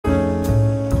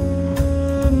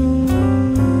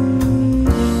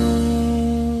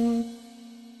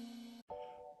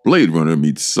Blade Runner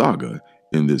meets Saga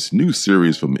in this new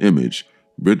series from Image,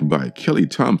 written by Kelly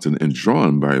Thompson and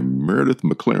drawn by Meredith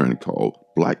McLaren, called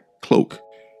Black Cloak.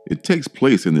 It takes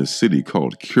place in this city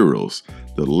called Kuros,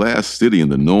 the last city in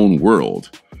the known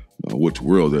world. Now, which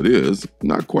world that is,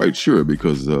 not quite sure,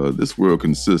 because this world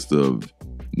consists of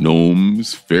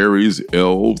gnomes, fairies,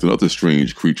 elves, and other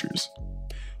strange creatures.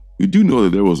 We do know that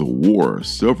there was a war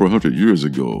several hundred years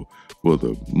ago where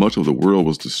much of the world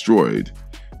was destroyed.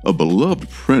 A beloved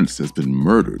prince has been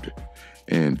murdered,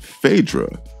 and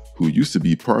Phaedra, who used to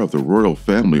be part of the royal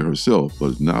family herself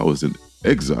but now is in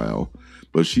exile,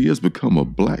 but she has become a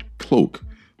black cloak,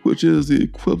 which is the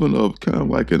equivalent of kind of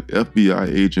like an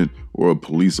FBI agent or a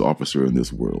police officer in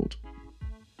this world.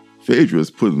 Phaedra is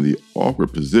put in the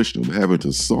awkward position of having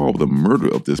to solve the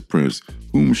murder of this prince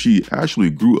whom she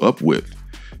actually grew up with.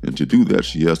 And to do that,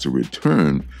 she has to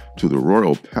return to the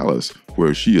royal palace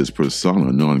where she is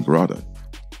persona non grata.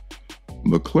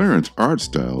 McLaren's art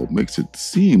style makes it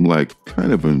seem like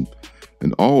kind of an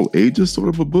all-ages sort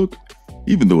of a book,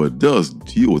 even though it does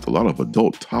deal with a lot of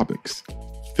adult topics.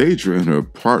 Phaedra and her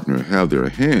partner have their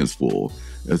hands full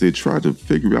as they try to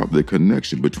figure out the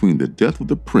connection between the death of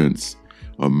the prince,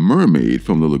 a mermaid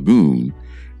from the lagoon,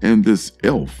 and this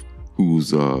elf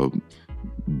whose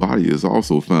body is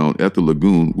also found at the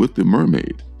lagoon with the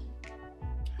mermaid.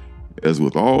 As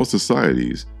with all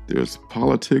societies, there's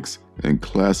politics and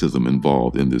classism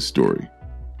involved in this story.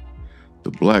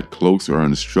 The Black Cloaks are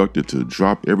instructed to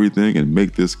drop everything and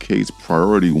make this case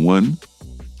priority one.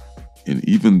 And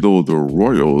even though the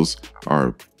royals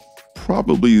are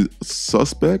probably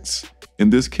suspects in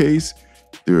this case,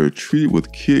 they're treated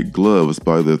with kid gloves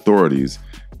by the authorities,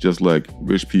 just like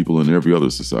rich people in every other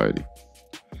society.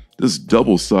 This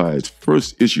double-sized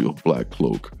first issue of Black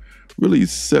Cloak really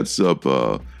sets up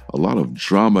a lot of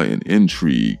drama and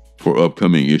intrigue for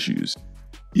upcoming issues.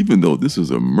 Even though this is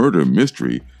a murder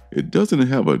mystery, it doesn't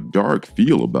have a dark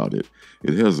feel about it.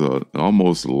 It has an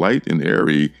almost light and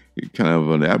airy kind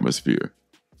of an atmosphere.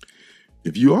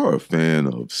 If you are a fan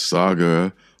of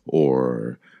Saga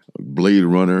or Blade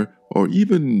Runner or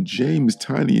even James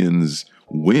Tynion's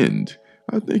Wind,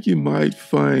 I think you might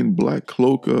find Black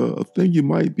Cloak a thing you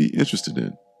might be interested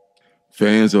in.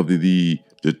 Fans of the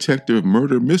detective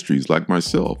murder mysteries like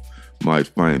myself might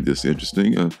find this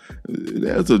interesting. It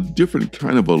has a different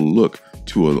kind of a look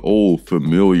to an old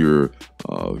familiar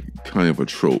kind of a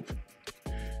trope.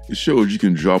 It shows you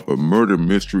can drop a murder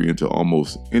mystery into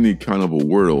almost any kind of a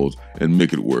world and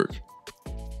make it work.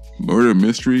 Murder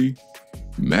mystery,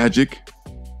 magic,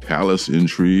 palace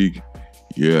intrigue.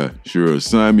 Yeah, sure,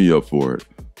 sign me up for it.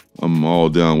 I'm all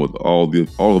down with all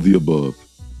of the above.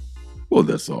 Well,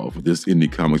 that's all for this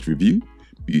Indie Comics review.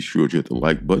 Be sure to hit the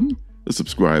like button, the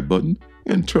subscribe button,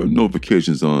 and turn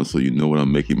notifications on so you know when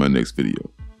I'm making my next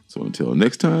video. So until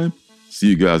next time, see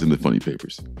you guys in the funny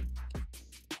papers.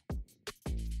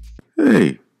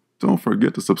 Hey, don't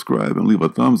forget to subscribe and leave a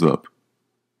thumbs up.